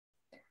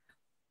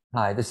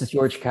Hi, this is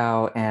George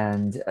Cow,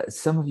 and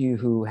some of you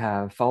who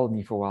have followed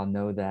me for a while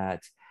know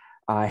that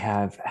I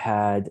have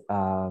had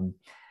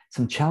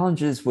some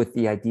challenges with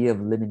the idea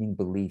of limiting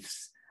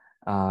beliefs.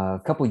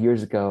 A couple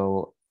years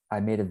ago,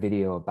 I made a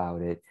video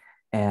about it,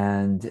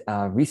 and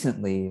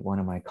recently, one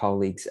of my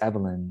colleagues,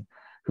 Evelyn,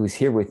 who's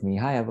here with me,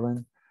 hi,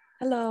 Evelyn.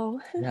 Hello.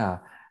 Yeah,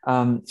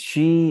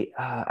 she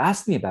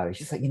asked me about it.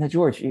 She's like,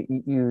 George,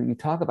 you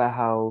talk about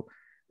how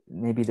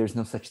maybe there's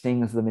no such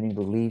thing as limiting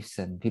beliefs,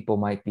 and people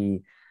might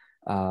be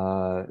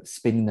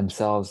spinning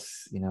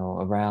themselves,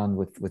 around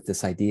with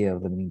this idea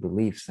of limiting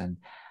beliefs. And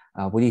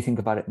what do you think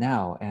about it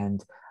now?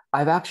 And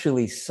I've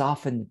actually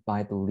softened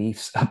my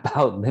beliefs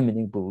about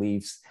limiting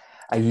beliefs.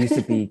 I used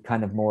to be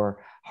kind of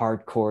more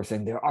hardcore,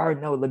 saying there are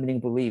no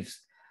limiting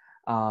beliefs.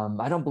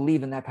 I don't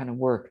believe in that kind of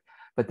work.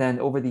 But then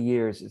over the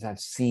years, as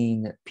I've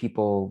seen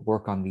people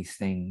work on these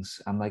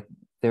things, I'm like,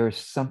 there's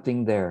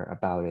something there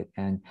about it.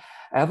 And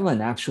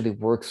Evelyn actually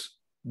works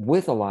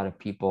with a lot of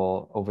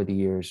people over the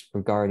years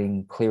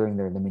regarding clearing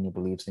their limiting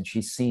beliefs, and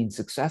she's seen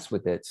success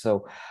with it.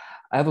 So,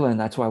 Evelyn,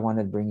 that's why I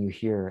wanted to bring you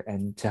here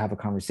and to have a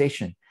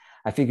conversation.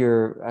 I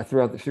figure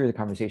through the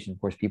conversation, of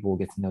course, people will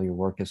get to know your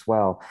work as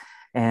well.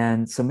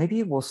 And so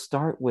maybe we'll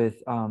start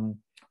with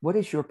what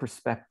is your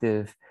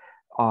perspective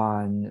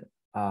on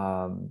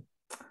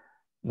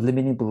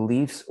limiting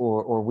beliefs,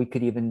 or we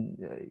could even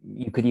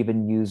you could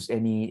even use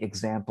any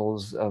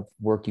examples of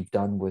work you've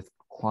done with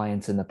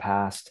clients in the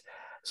past,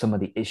 some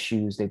of the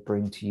issues they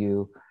bring to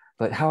you,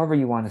 but however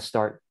you want to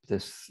start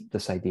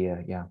this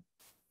idea. Yeah.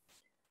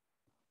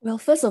 Well,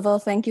 first of all,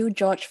 thank you,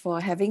 George,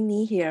 for having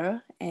me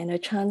here and a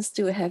chance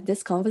to have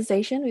this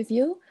conversation with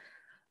you.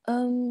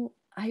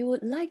 I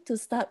would like to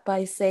start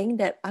by saying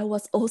that I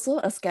was also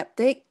a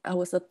skeptic. I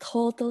was a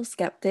total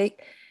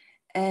skeptic.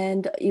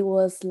 And it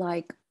was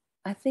like,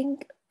 I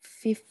think,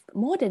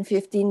 more than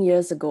 15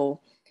 years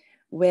ago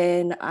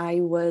when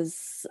I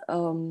was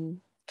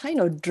kind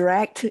of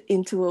dragged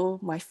into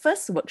my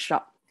first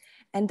workshop.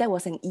 And that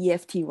was an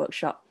EFT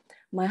workshop.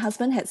 My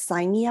husband had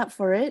signed me up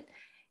for it.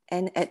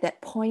 And at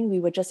that point,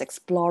 we were just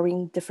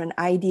exploring different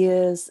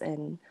ideas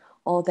and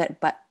all that.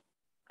 But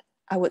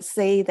I would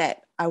say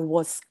that I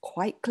was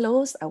quite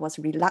close. I was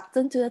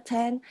reluctant to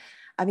attend.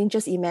 I mean,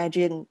 just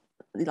imagine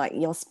like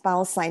your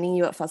spouse signing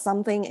you up for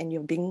something and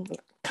you're being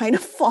kind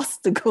of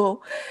forced to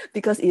go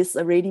because it's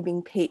already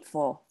being paid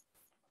for.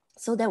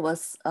 So that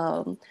was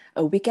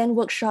a weekend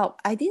workshop.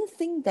 I didn't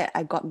think that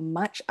I got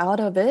much out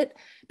of it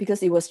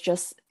because it was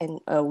just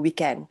a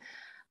weekend.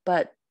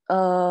 But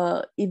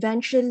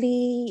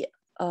eventually,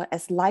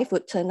 as life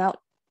would turn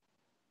out,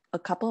 a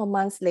couple of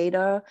months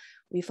later,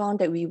 we found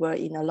that we were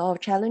in a lot of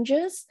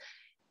challenges.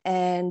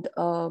 And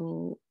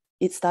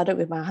it started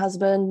with my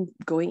husband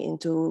going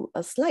into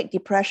a slight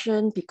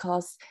depression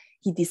because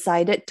he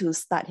decided to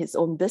start his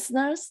own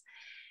business.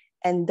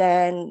 And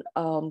then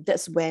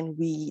that's when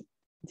we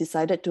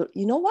decided to,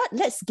 you know what,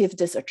 let's give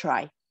this a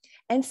try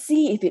and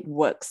see if it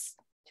works.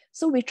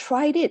 So we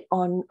tried it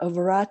on a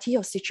variety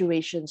of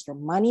situations,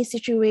 from money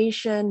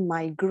situation,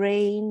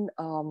 migraine,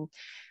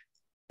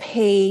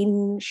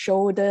 pain,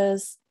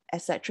 shoulders,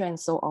 etc., and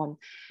so on.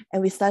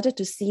 And we started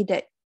to see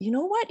that, you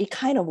know what, it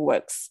kind of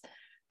works.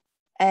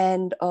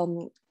 And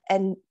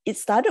it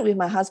started with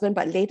my husband,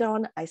 but later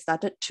on, I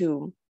started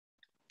to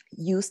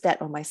use that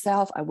on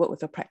myself. I work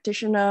with a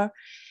practitioner,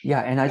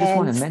 Yeah, and I just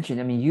want and to mention,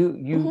 I mean, you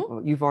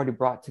mhm, you've already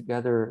brought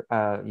together,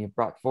 you've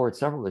brought forward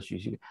several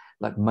issues,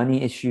 like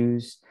money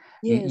issues,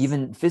 yes,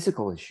 even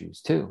physical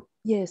issues too.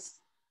 yes,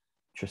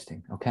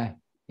 Interesting. Okay.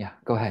 Yeah,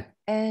 go ahead.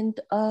 and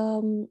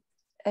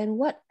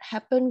what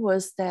happened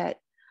was that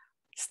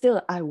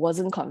still I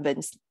wasn't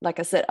convinced. Like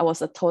I said, I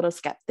was a total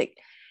skeptic,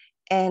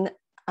 and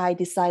I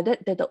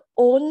decided that the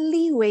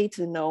only way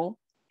to know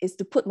is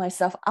to put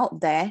myself out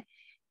there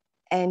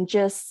and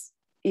just,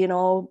 you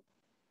know,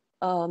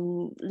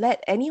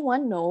 let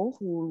anyone know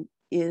who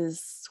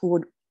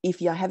would,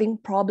 if you're having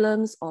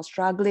problems or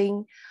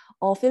struggling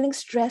or feeling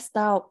stressed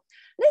out,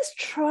 let's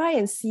try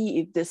and see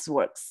if this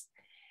works.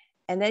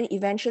 And then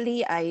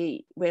eventually,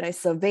 when I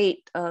surveyed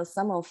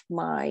some of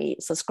my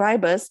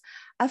subscribers,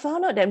 I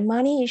found out that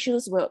money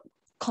issues were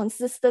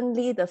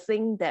consistently the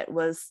thing that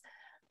was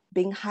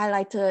being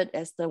highlighted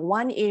as the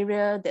one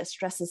area that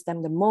stresses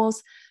them the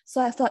most. So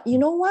I thought, you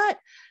know what?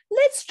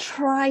 Let's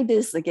try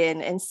this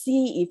again and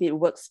see if it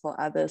works for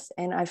others.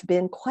 And I've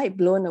been quite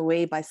blown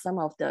away by some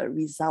of the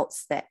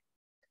results that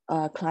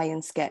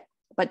clients get.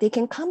 But they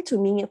can come to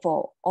me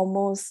for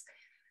almost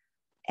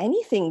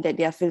anything that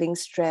they're feeling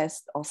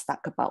stressed or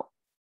stuck about.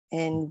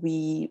 And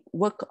we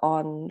work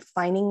on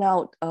finding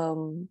out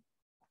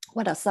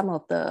what are some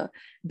of the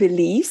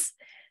beliefs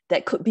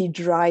that could be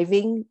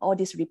driving all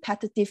these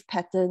repetitive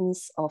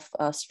patterns of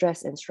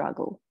stress and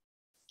struggle.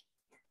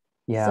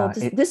 So Yeah,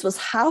 this was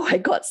how I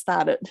got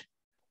started.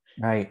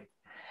 right.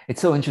 It's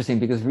so interesting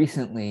because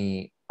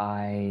recently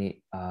in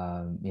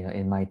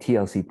my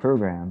TLC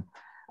program,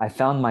 I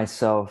found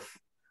myself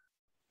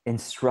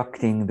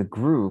instructing the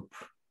group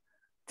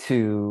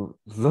to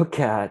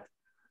look at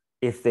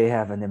if they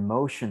have an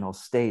emotional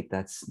state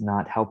that's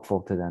not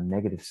helpful to them,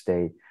 negative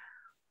state,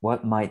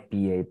 what might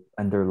be a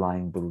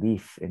underlying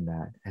belief in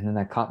that. And then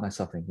I caught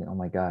myself thinking, oh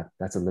my God,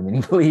 that's a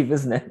limiting belief,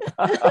 isn't it?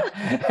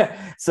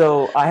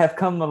 So I have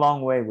come a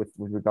long way with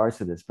regards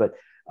to this. But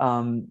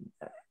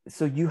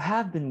so you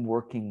have been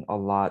working a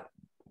lot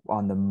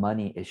on the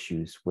money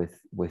issues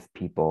with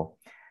people.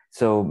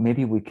 So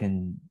maybe we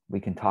can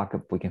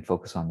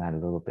focus on that a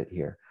little bit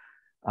here.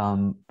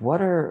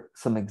 What are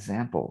some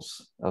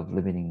examples of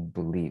limiting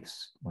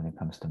beliefs when it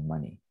comes to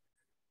money?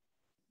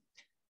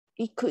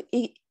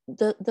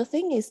 The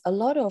thing is, a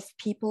lot of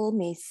people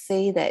may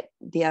say that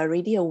they are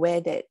already aware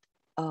that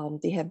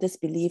they have this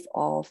belief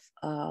of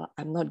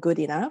I'm not good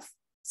enough.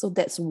 So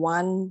that's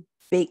one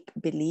big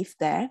belief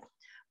there.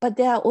 But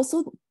there are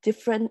also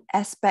different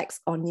aspects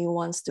or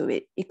nuance to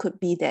it. It could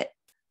be that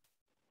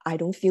I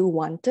don't feel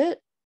wanted,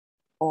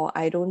 or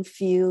I don't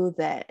feel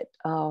that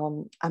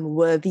I'm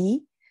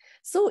worthy.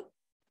 So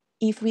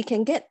if we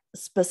can get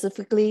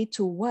specifically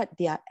to what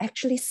they are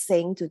actually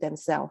saying to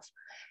themselves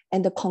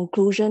and the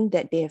conclusion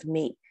that they have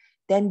made,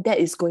 then that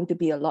is going to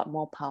be a lot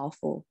more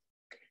powerful.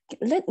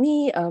 Let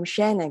me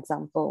share an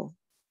example.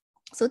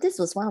 So this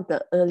was one of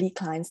the early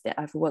clients that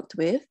I've worked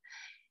with.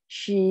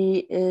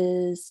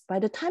 By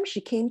the time she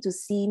came to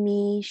see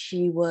me,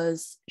 she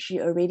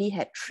already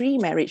had 3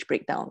 marriage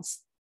breakdowns.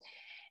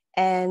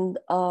 And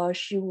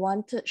she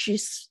wanted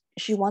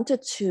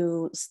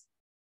to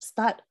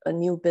start a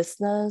new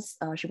business.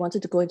 She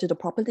wanted to go into the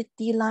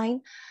property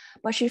line,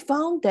 but she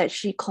found that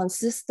she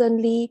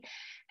consistently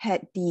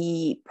had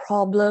the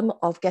problem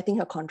of getting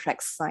her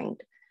contracts signed.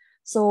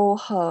 So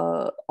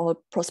her or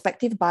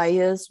prospective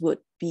buyers would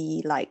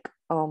be like,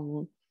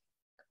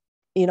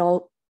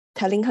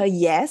 telling her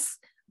yes,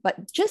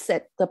 but just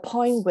at the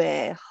point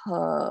where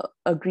her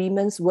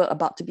agreements were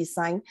about to be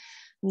signed,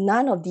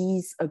 none of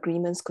these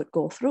agreements could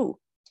go through.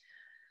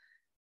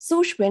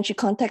 So when she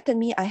contacted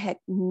me, I had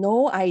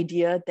no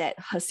idea that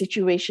her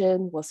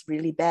situation was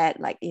really bad.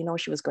 Like,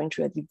 she was going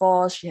through a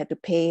divorce. She had to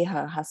pay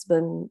her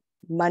husband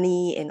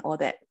money and all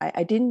that.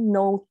 I didn't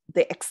know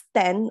the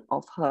extent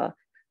of her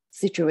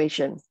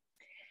situation.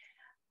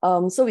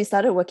 So we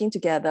started working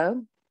together,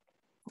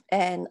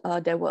 and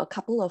there were a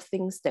couple of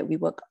things that we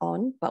worked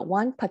on. But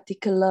one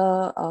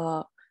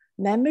particular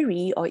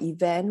memory or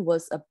event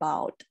was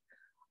about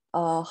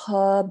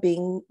her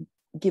being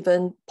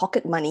given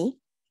pocket money,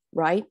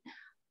 right?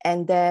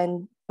 And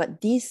then,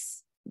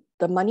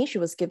 the money she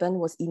was given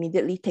was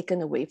immediately taken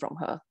away from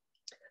her.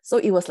 So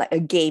it was like a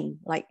game,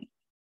 like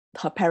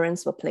her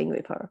parents were playing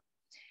with her.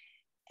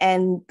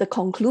 And the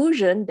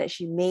conclusion that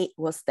she made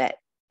was that,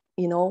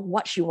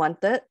 what she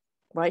wanted,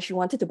 right? She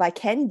wanted to buy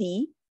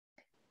candy,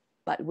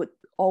 but would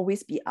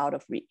always be out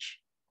of reach.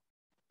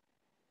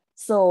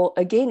 So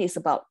again, it's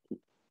about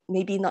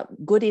maybe not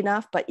good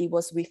enough, but it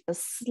was with a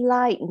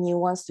slight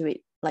nuance to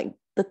it. Like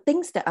the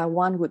things that I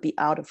want would be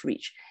out of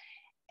reach.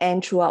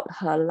 And throughout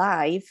her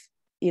life,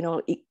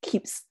 it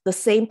keeps the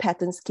same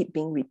patterns keep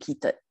being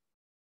repeated.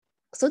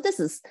 So this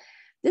is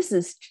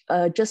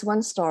just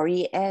one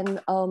story.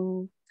 And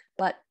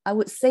but I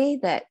would say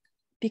that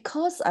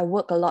because I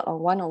work a lot on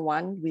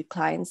one-on-one with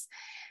clients,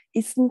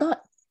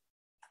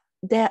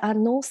 there are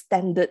no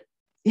standard,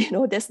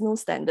 there's no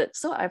standard.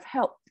 So I've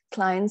helped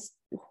clients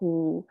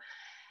who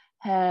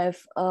have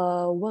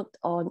worked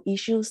on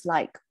issues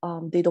like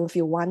they don't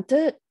feel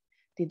wanted,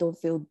 they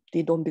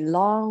don't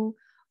belong,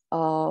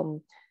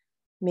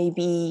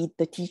 maybe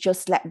the teacher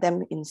slapped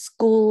them in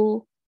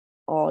school,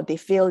 or they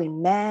fail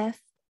in math.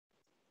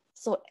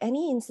 So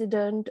any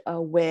incident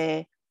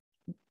where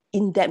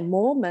in that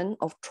moment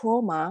of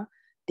trauma,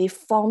 they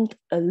formed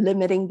a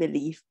limiting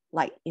belief,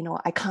 like,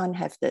 I can't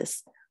have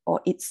this,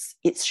 or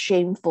it's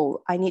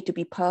shameful. I need to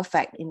be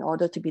perfect in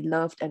order to be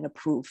loved and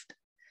approved.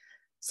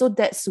 So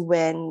that's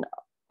when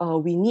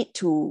we need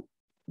to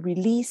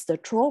release the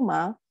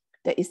trauma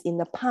that is in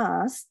the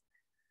past,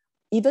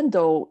 even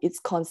though it's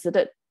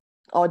considered,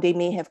 or they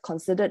may have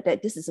considered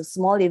that this is a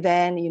small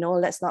event,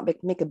 let's not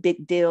make a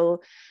big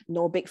deal,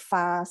 no big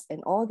fuss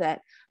and all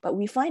that. But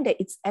we find that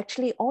it's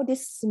actually all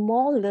these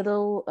small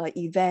little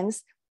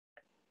events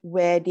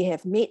where they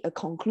have made a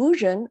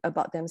conclusion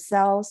about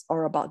themselves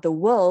or about the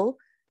world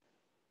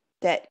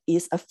that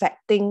is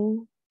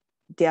affecting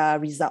their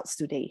results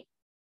today.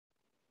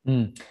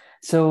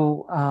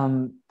 So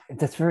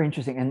that's very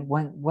interesting. And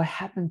what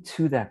happened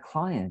to that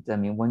client? I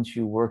mean, once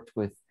you worked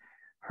with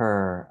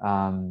her,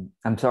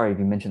 I'm sorry if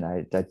you mentioned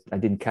that I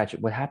didn't catch it.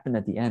 What happened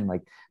at the end?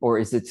 Like, or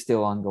is it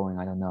still ongoing?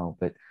 I don't know.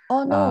 But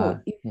oh no,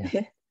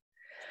 yeah.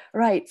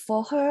 Right.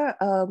 For her,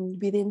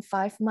 within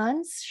 5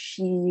 months,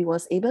 she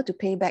was able to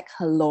pay back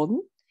her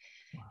loan.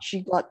 Wow.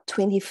 She got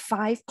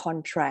 25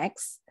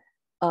 contracts,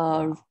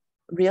 wow.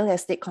 Real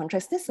estate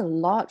contracts. That's a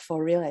lot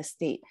for real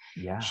estate.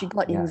 Yeah. She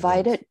got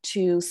invited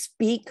to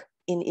speak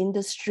in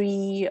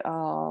industry,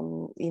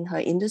 in her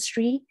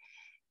industry,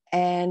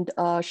 and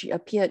she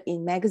appeared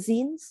in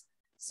magazines.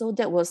 So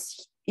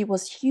it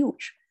was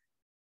huge.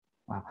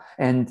 Wow.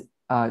 And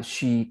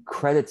she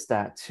credits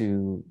that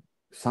to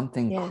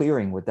something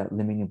clearing with that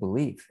limiting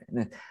belief.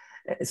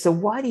 So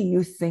why do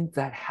you think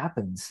that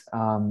happens?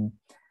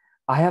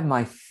 I have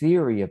my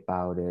theory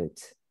about it.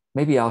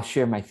 maybe I'll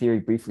share my theory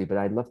briefly, but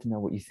I'd love to know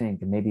what you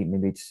think. And maybe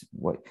it's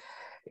what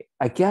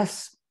I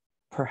guess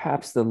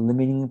perhaps the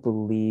limiting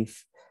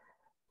belief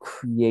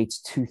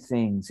creates two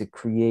things. It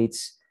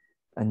creates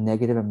a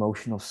negative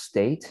emotional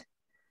state,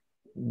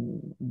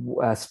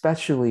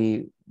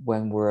 especially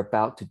when we're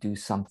about to do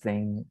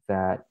something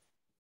that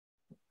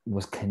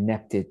was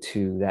connected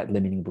to that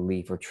limiting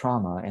belief or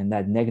trauma. And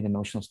that negative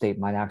emotional state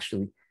might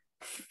actually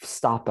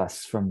stop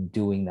us from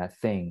doing that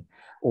thing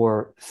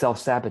or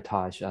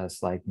self-sabotage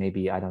us. Like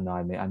maybe, I don't know,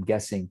 I'm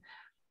guessing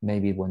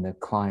maybe when the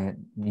client,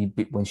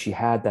 when she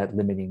had that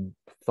limiting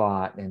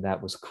thought and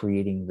that was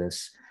creating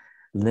this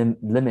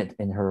limit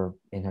in her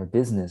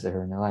business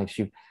or in her life,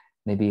 she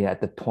maybe at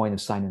the point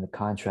of signing the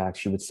contract,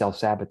 she would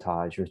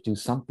self-sabotage or do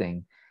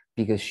something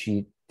because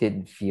she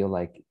didn't feel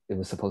like it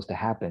was supposed to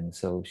happen.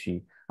 So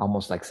she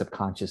almost like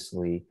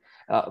subconsciously,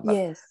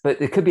 Yes.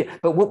 but it could be,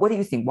 but what do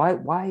you think?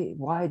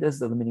 Why does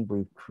the limiting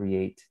belief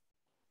create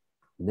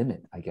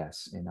limit, I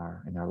guess, in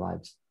our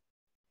lives?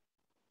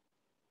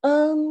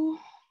 Um,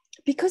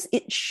 because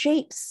it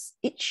shapes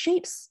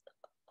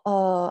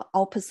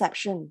our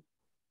perception.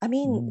 I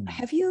mean,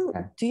 Okay.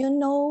 do you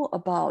know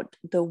about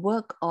the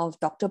work of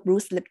Dr.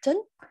 Bruce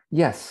Lipton?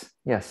 Yes.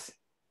 But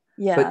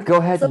Yeah. go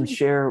ahead So and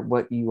share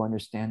what you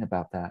understand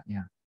about that.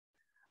 Yeah.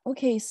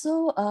 okay,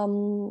 so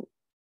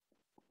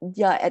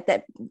yeah, at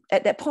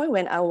that point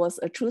when I was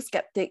a true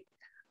skeptic,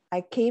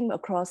 I came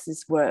across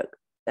his work.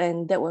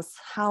 And that was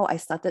how I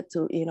started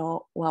to,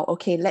 well,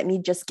 okay, let me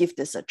just give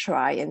this a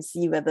try and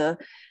see whether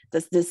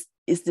is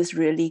this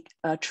really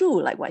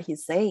true, like what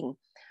he's saying.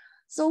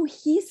 So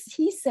he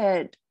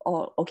said,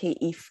 oh, okay,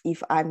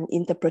 if I'm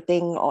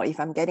interpreting or if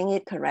I'm getting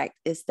it correct,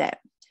 is that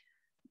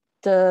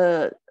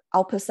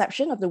our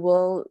perception of the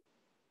world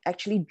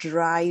actually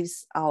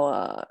drives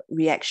our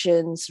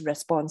reactions,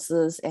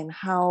 responses, and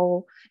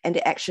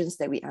the actions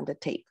that we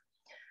undertake.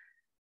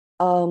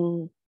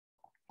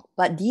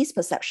 But these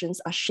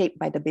perceptions are shaped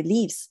by the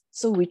beliefs.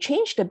 So we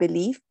change the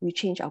belief, we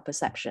change our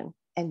perception,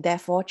 and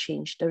therefore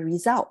change the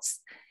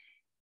results.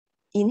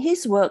 In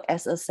his work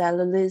as a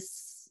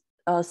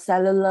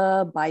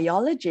cellular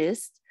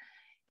biologist,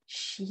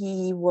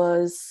 he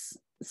was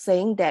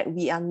saying that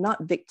we are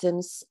not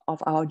victims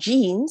of our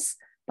genes,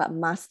 but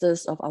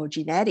masters of our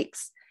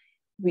genetics,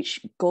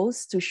 which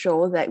goes to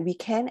show that we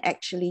can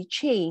actually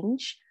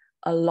change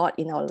a lot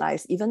in our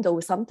lives, even though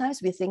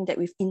sometimes we think that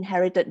we've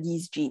inherited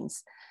these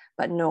genes.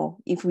 But no,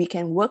 if we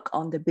can work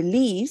on the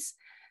beliefs,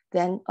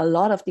 then a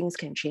lot of things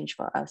can change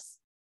for us.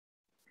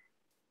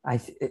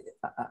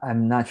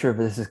 I'm not sure if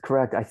this is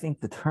correct. I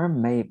think the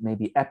term may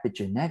be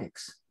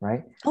epigenetics,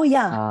 right? Oh,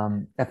 yeah.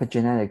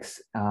 Epigenetics.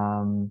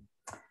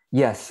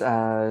 Yes.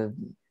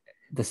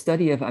 The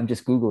study of, I'm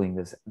just Googling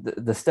this,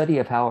 the study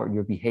of how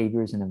your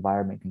behaviors and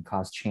environment can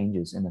cause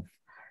changes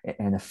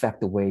and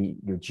affect the way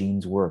your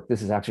genes work.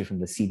 This is actually from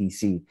the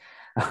CDC,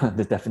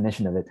 the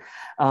definition of it.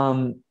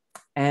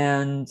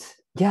 And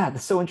yeah,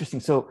 that's so interesting.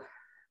 So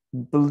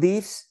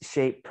beliefs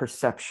shape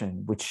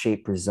perception, which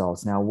shape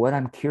results. Now, what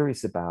I'm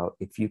curious about,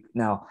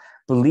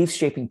 beliefs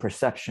shaping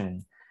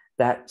perception,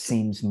 that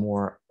seems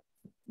more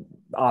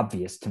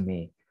obvious to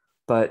me,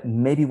 but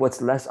maybe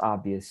what's less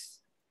obvious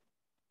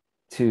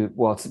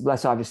it's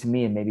less obvious to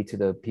me and maybe to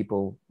the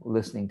people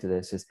listening to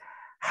this is,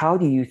 how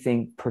do you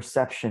think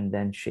perception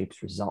then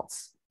shapes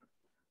results?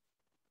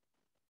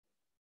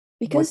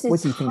 Because What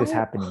it's do you think is how,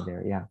 happening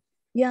there? Yeah.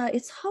 yeah,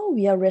 it's how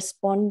we are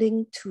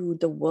responding to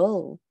the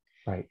world.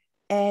 Right.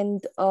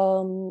 And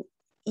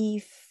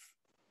if,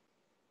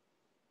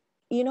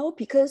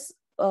 because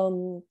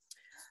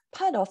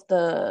part of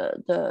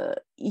the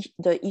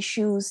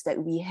issues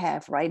that we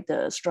have, right,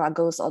 the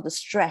struggles or the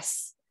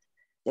stress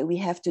that we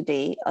have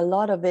today, a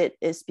lot of it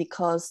is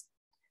because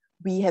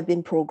we have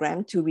been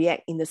programmed to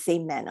react in the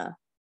same manner.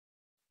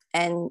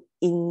 And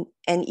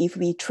if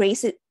we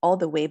trace it all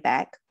the way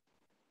back,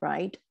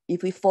 right,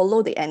 if we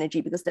follow the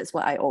energy, because that's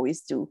what I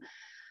always do.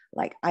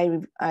 Like I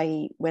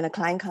when a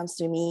client comes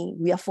to me,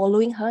 we are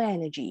following her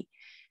energy,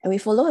 and we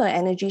follow her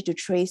energy to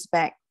trace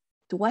back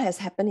to what has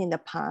happened in the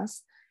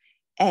past.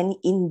 And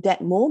in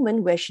that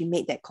moment where she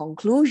made that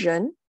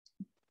conclusion,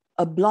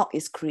 a block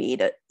is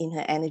created in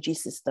her energy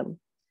system.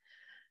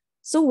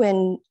 So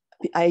when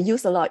I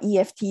use a lot of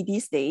EFT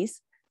these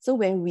days, so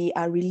when we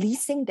are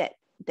releasing that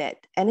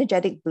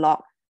energetic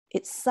block,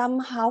 it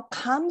somehow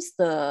calms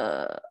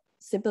the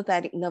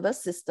sympathetic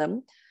nervous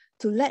system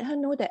to let her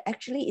know that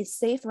actually it's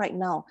safe right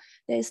now.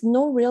 There is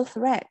no real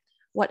threat.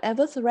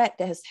 Whatever threat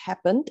that has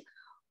happened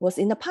was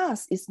in the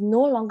past, is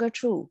no longer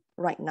true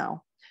right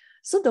now.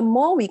 So the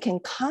more we can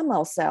calm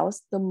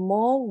ourselves, the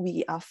more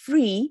we are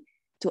free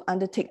to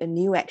undertake a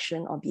new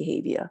action or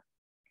behavior.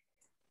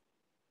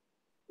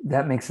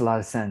 That makes a lot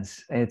of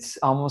sense. It's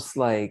almost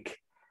like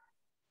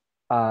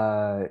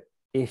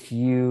if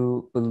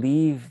you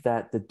believe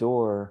that the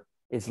door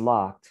is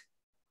locked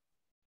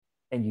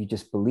and you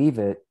just believe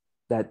it,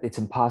 that it's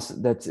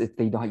impossible, that's if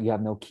you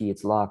have no key,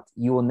 it's locked,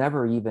 you will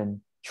never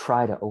even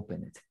try to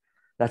open it.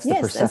 That's the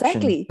Yes,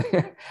 perception. exactly.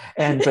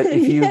 But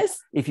if you Yes.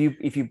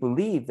 if you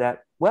believe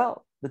that,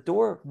 well, the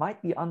door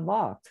might be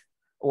unlocked,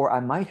 or I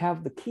might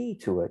have the key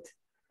to it,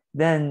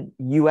 then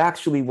you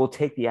actually will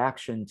take the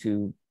action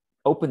to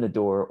open the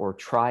door or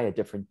try a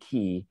different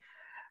key.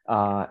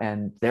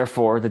 And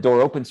therefore the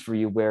door opens for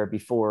you, where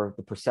before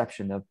the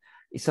perception of,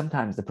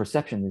 sometimes the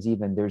perception is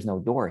even there's no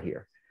door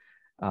here.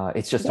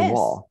 It's just a Yes,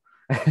 wall.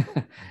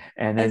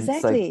 And then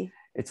exactly.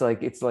 it's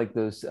like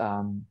those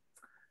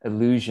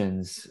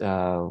illusions,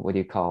 what do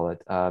you call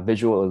it,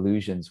 visual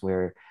illusions,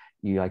 where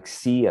you like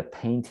see a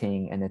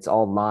painting and it's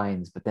all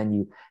lines, but then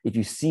you, if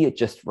you see it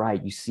just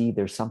right, you see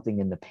there's something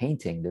in the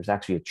painting, there's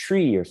actually a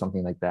tree or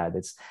something like that.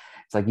 It's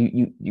like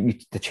you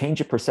to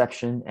change a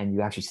perception, and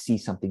you actually see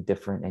something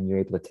different, and you're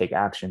able to take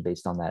action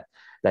based on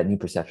that new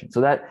perception.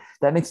 So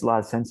that makes a lot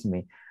of sense to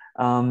me.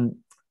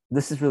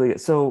 This is really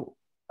good. So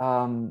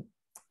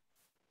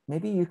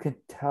maybe you could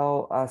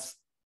tell us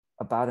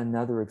about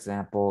another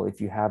example,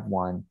 if you have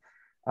one,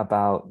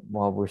 about,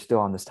 well, we're still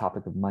on this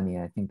topic of money.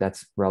 I think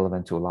that's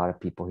relevant to a lot of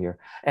people here.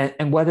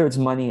 And whether it's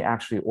money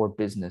actually or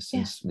business, Yeah.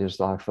 since there's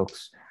a lot of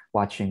folks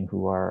watching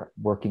who are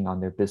working on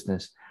their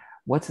business,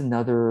 what's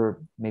another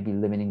maybe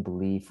limiting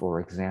belief or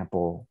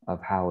example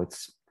of how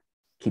it's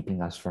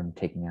keeping us from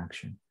taking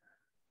action?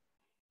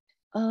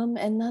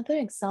 Another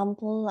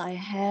example I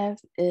have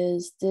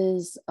is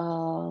this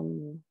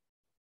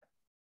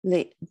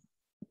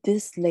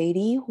this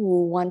lady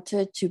who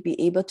wanted to be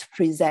able to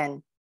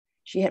present.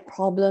 She had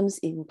problems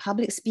in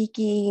public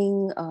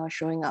speaking,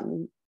 showing up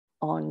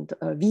on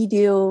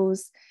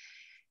videos.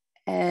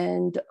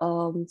 And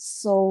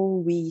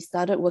so we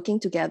started working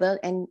together.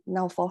 And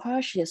now for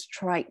her, she has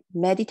tried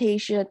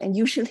meditation. And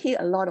usually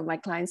a lot of my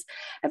clients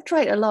have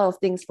tried a lot of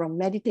things, from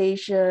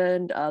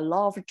meditation,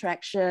 law of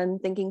attraction,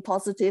 thinking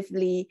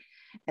positively,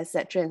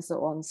 etc., and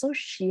so on. So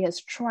she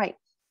has tried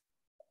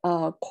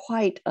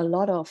quite a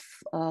lot of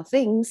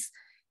things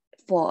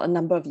for a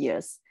number of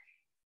years.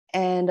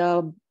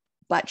 And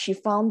but she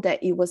found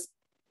that it was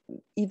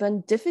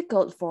even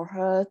difficult for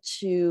her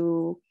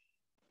to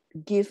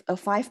give a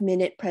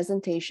 5-minute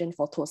presentation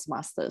for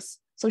Toastmasters.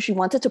 So she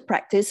wanted to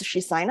practice.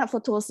 She signed up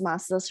for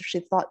Toastmasters. She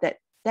thought that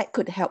that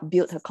could help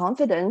build her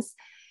confidence.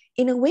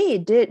 In a way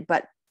it did,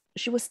 but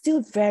she was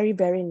still very,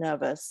 very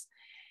nervous.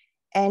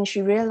 And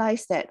she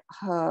realized that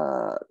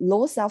her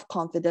low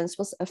self-confidence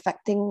was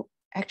affecting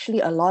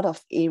actually a lot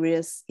of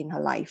areas in her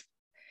life.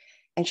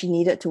 And she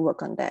needed to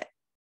work on that.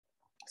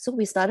 So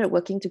we started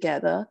working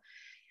together.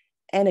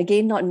 And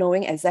again, not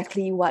knowing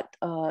exactly what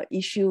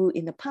issue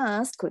in the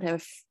past could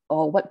have,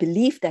 or what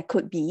belief there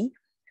could be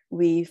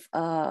with,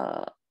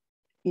 like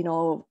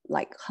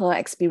her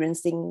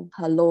experiencing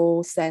her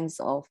low sense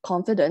of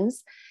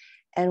confidence.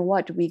 And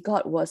what we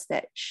got was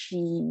that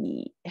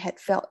she had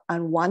felt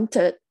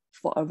unwanted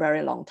for a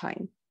very long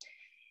time.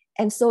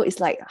 And so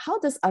it's like, how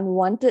does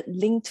unwanted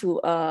link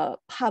to a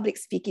public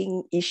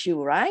speaking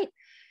issue, right?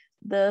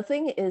 The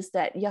thing is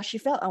that, yeah, she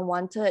felt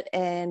unwanted,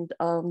 and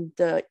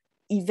the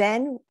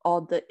event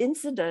or the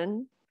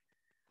incident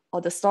or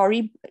the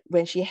story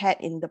when she had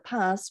in the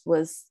past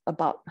was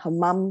about her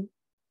mom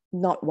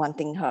not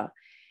wanting her.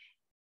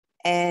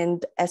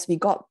 And as we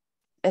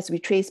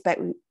traced back,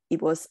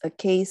 it was a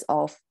case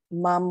of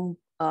mom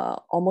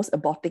almost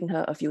aborting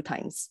her a few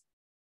times.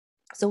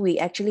 So we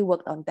actually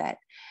worked on that.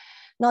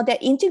 Now,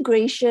 that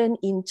integration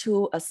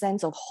into a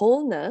sense of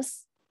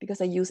wholeness, because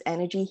I use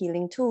energy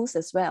healing tools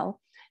as well,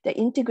 the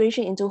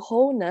integration into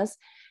wholeness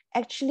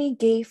actually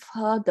gave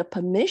her the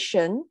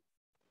permission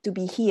to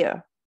be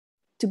here,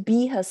 to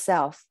be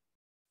herself,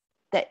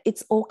 that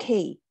it's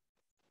okay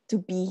to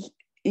be,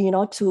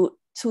 to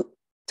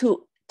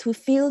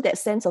feel that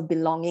sense of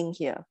belonging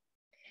here.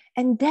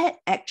 And that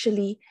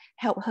actually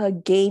helped her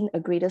gain a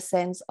greater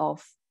sense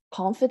of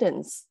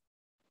confidence.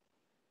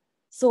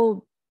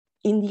 So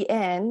in the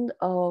end,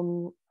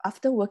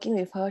 after working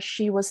with her,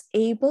 she was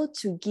able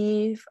to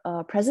give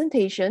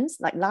presentations.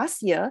 Like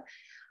last year,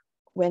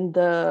 when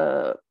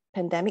the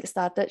pandemic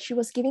started, she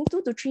was giving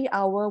 2 to 3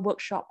 hour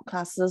workshop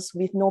classes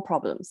with no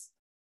problems.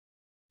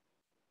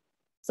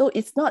 So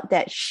it's not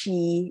that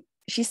she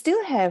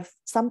still have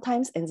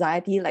sometimes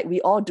anxiety, like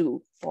we all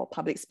do for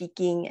public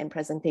speaking and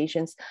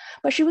presentations,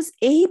 but she was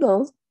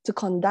able to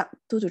conduct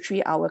 2 to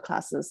 3 hour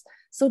classes.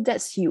 So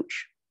that's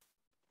huge.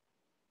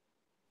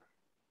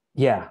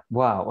 Yeah,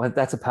 wow, well,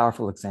 that's a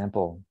powerful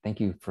example. Thank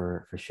you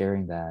for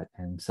sharing that,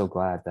 and so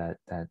glad that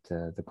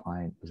the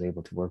client was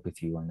able to work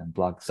with you and then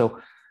blog. So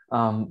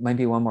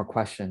maybe one more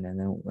question, and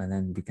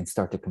then we can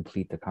start to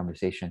complete the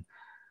conversation.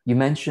 You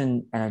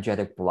mentioned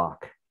energetic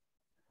block.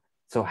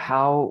 So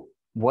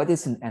what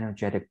is an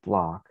energetic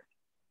block,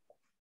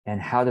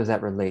 and how does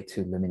that relate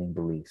to limiting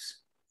beliefs?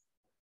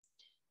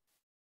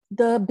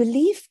 The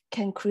belief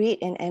can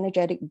create an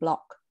energetic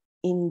block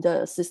in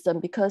the system,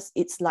 because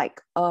it's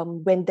like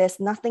when there's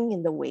nothing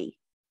in the way,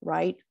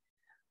 right?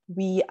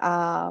 We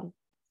are,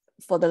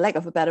 for the lack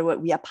of a better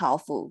word, we are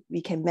powerful.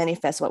 We can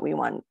manifest what we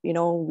want.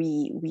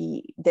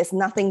 There's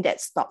nothing that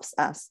stops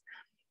us.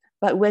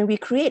 But when we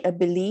create a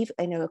belief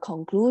and a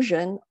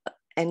conclusion,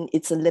 and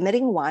it's a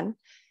limiting one,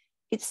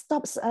 it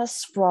stops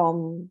us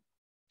from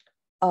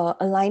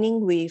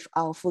aligning with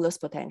our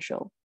fullest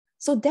potential.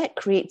 So that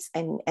creates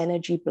an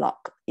energy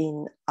block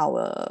in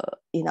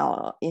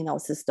our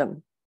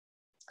system.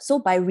 So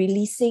by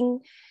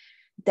releasing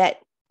that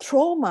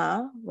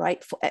trauma,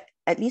 right, for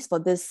at least for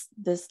this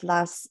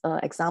last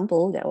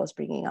example that I was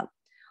bringing up,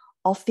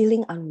 of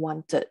feeling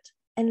unwanted,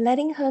 and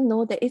letting her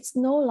know that it's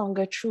no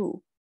longer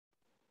true,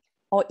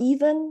 or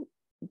even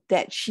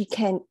that she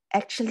can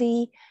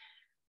actually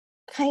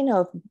kind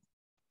of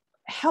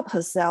help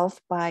herself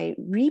by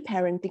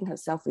reparenting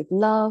herself with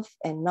love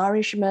and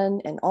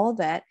nourishment and all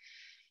that,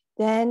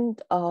 then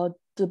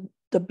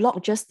the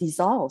block just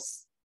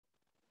dissolves.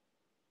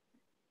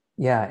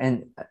 Yeah,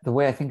 and the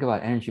way I think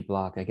about energy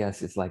block, I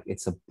guess, is like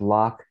it's a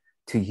block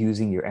to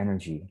using your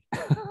energy,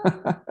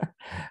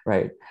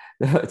 right?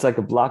 It's like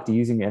a block to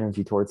using your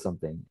energy towards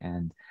something,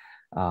 and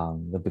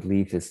the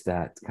belief is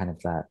that kind of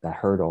that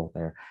hurdle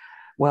there.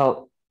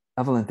 Well,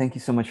 Evelyn, thank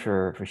you so much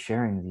for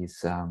sharing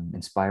these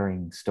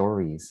inspiring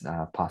stories,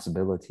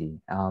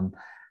 possibility.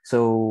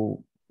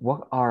 So,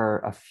 what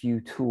are a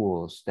few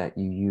tools that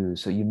you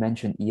use? So you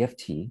mentioned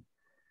EFT,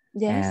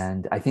 Yes.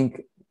 and I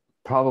think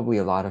probably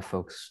a lot of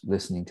folks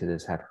listening to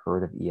this have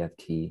heard of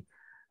EFT.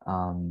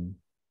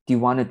 Do you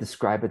want to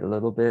describe it a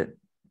little bit,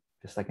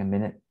 just like a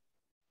minute?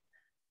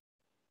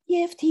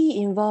 EFT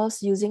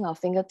involves using our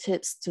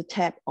fingertips to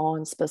tap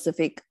on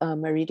specific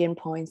meridian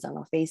points on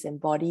our face and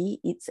body.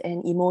 It's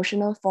an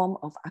emotional form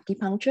of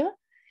acupuncture.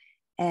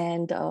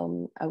 And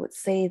I would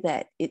say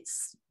that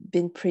it's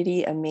been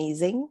pretty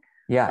amazing.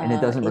 Yeah, and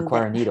it doesn't In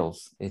require that,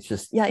 needles. It's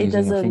just yeah, it using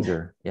a doesn't.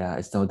 finger. Yeah,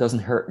 it's no, it doesn't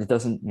hurt. It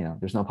doesn't,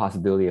 there's no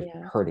possibility of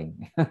Yeah.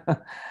 hurting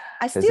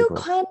I still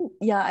physically. can't,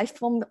 yeah,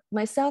 from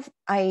myself,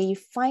 I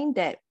find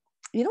that,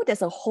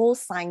 there's a whole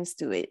science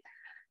to it.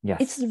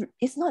 Yes.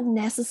 It's not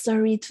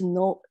necessary to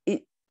know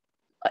it,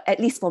 at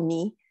least for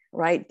me,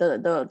 right?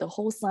 The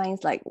whole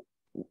science, like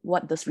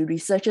what does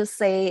researchers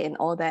say and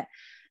all that.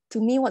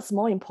 To me, what's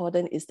more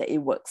important is that it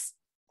works.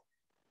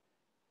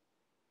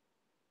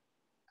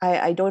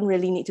 I don't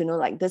really need to know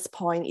like this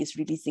point is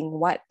releasing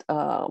what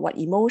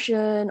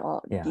emotion,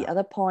 or Yeah. the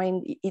other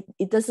point.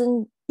 It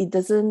doesn't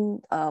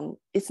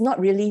it's not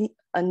really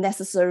a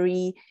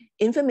necessary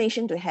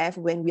information to have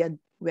when we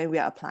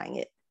are applying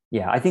it.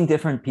 Yeah, I think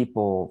different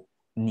people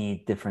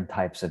need different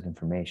types of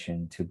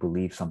information to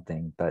believe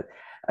something, but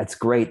it's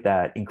great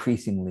that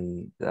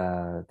increasingly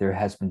there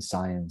has been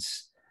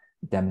science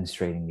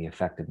demonstrating the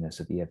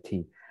effectiveness of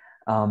EFT.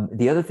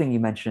 The other thing you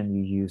mentioned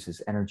you use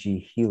is energy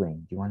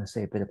healing. Do you want to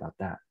say a bit about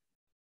that?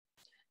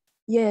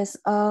 Yes.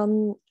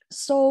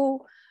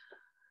 So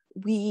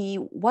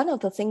one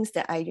of the things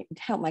that I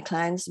help my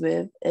clients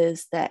with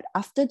is that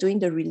after doing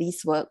the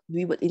release work,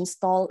 we would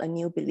install a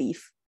new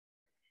belief,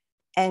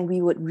 and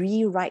we would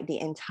rewrite the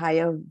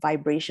entire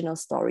vibrational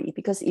story.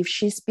 Because if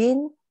she's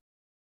been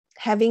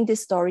having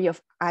this story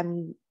of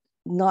I'm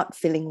not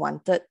feeling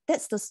wanted,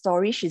 that's the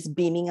story she's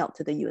beaming out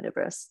to the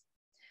universe.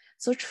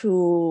 So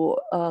through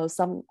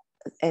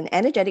an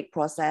energetic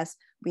process,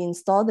 we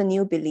install the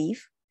new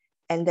belief,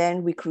 and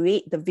then we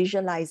create the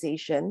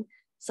visualization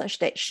such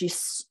that she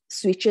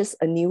switches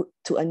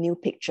to a new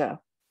picture.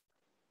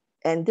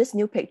 And this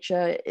new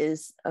picture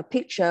is a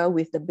picture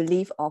with the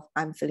belief of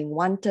I'm feeling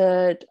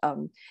wanted.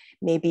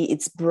 Maybe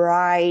it's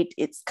bright,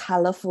 it's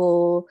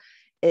colorful,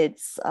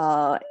 it's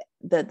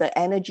the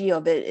energy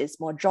of it is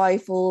more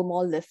joyful,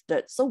 more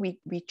lifted. So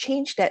we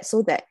change that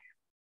so that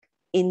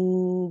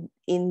in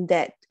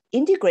that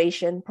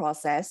integration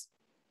process,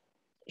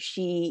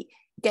 she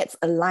gets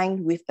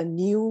aligned with a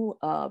new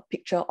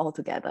picture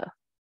altogether.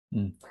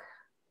 Mm.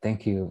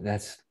 Thank you.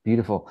 That's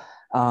beautiful.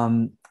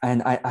 And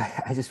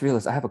I just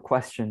realized I have a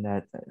question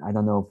that I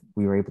don't know if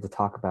we were able to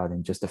talk about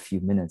in just a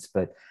few minutes,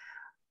 but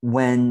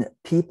when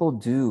people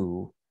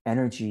do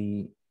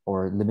energy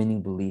or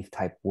limiting belief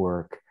type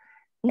work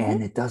and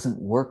Mm-hmm. it doesn't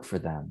work for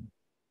them,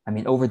 I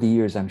mean, over the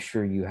years, I'm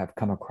sure you have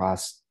come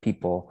across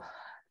people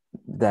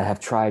that have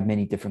tried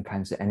many different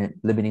kinds of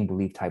limiting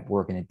belief type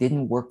work and it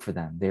didn't work for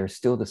them. They're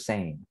still the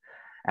same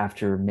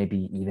after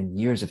maybe even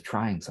years of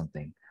trying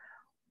something.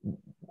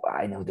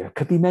 I know there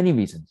could be many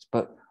reasons,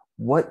 but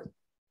what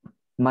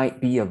might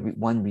be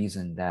one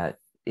reason that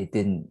it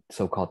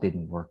so-called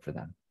didn't work for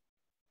them?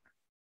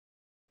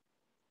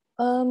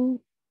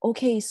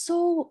 Okay,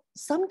 so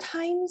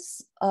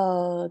sometimes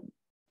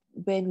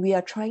when we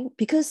are trying,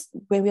 because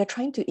when we are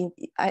trying to,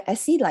 I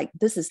see like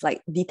this is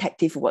like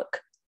detective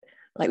work.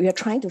 Like we are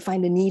trying to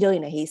find the needle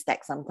in a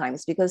haystack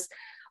sometimes, because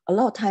a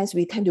lot of times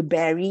we tend to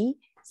bury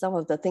some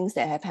of the things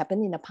that have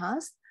happened in the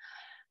past.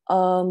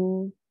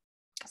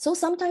 So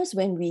sometimes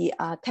when we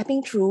are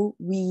tapping through,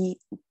 we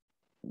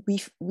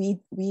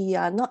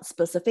are not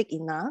specific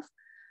enough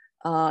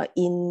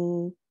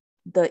in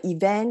the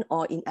event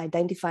or in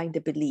identifying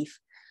the belief.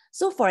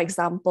 So for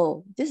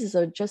example, this is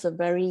just a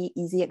very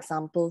easy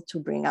example to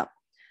bring up.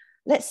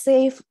 Let's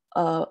say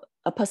a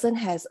person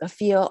has a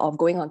fear of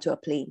going onto a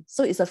plane.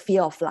 So it's a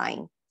fear of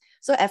flying.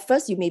 So at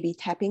first you may be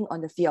tapping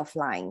on the fear of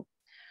flying,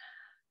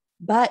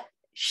 but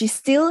she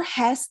still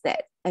has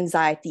that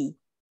anxiety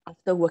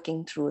after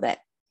working through that.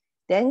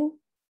 Then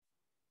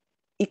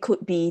it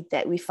could be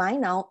that we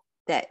find out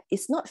that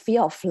it's not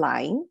fear of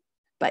flying,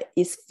 but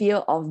it's fear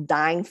of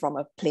dying from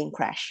a plane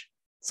crash.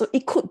 So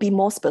it could be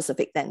more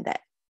specific than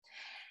that.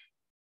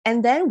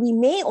 And then we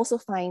may also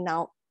find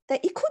out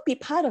that it could be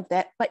part of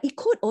that, but it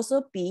could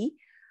also be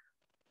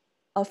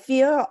a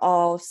fear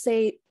of,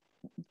 say,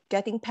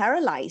 getting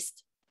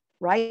paralyzed,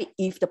 right,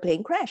 if the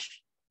plane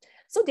crashed.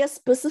 So there are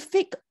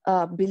specific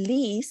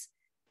beliefs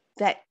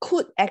that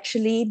could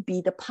actually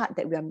be the part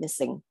that we are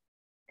missing.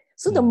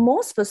 So the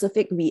more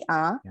specific we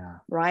are,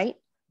 right,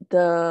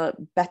 the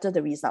better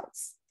the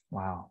results.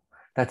 Wow,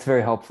 that's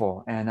very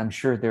helpful. And I'm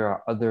sure there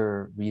are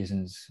other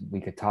reasons we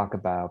could talk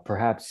about.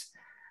 Perhaps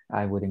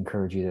I would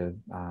encourage you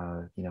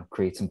to,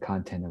 create some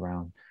content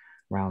around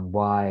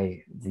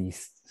why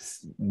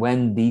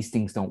when these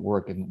things don't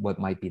work and what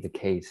might be the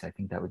case. I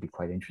think that would be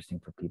quite interesting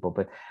for people.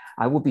 But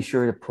I will be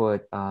sure to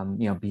put,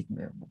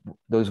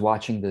 those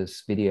watching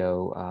this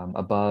video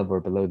above or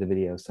below the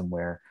video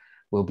somewhere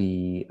will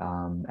be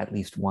at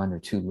least 1 or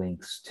 2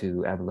 links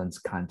to Evelyn's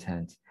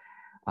content.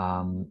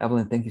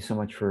 Evelyn, thank you so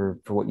much for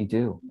what you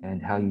do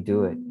and how you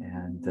do it,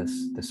 and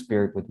the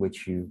spirit with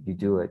which you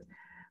do it.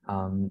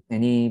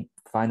 Any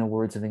final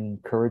words of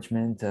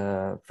encouragement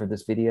for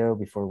this video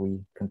before we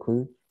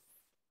conclude?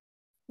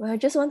 Well, I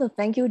just want to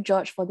thank you,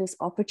 George, for this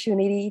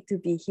opportunity to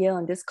be here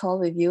on this call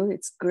with you.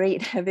 It's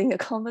great having a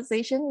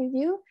conversation with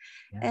you.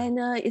 Yeah. And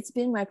it's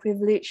been my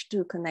privilege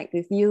to connect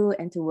with you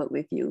and to work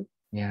with you.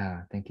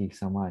 Yeah, thank you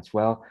so much.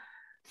 Well,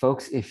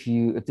 folks, if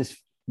this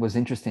was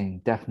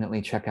interesting,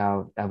 definitely check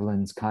out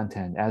Evelyn's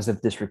content. As of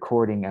this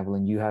recording,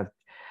 Evelyn, you have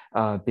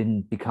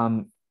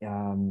become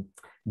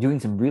doing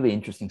some really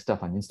interesting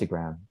stuff on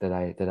Instagram that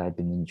I've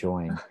been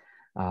enjoying.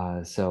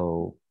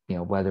 So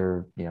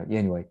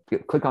anyway,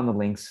 click on the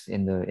links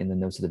in the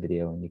notes of the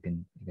video, and you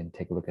can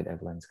take a look at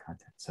Evelyn's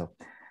content. So,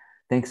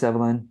 thanks,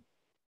 Evelyn.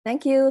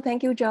 Thank you,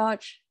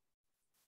 George.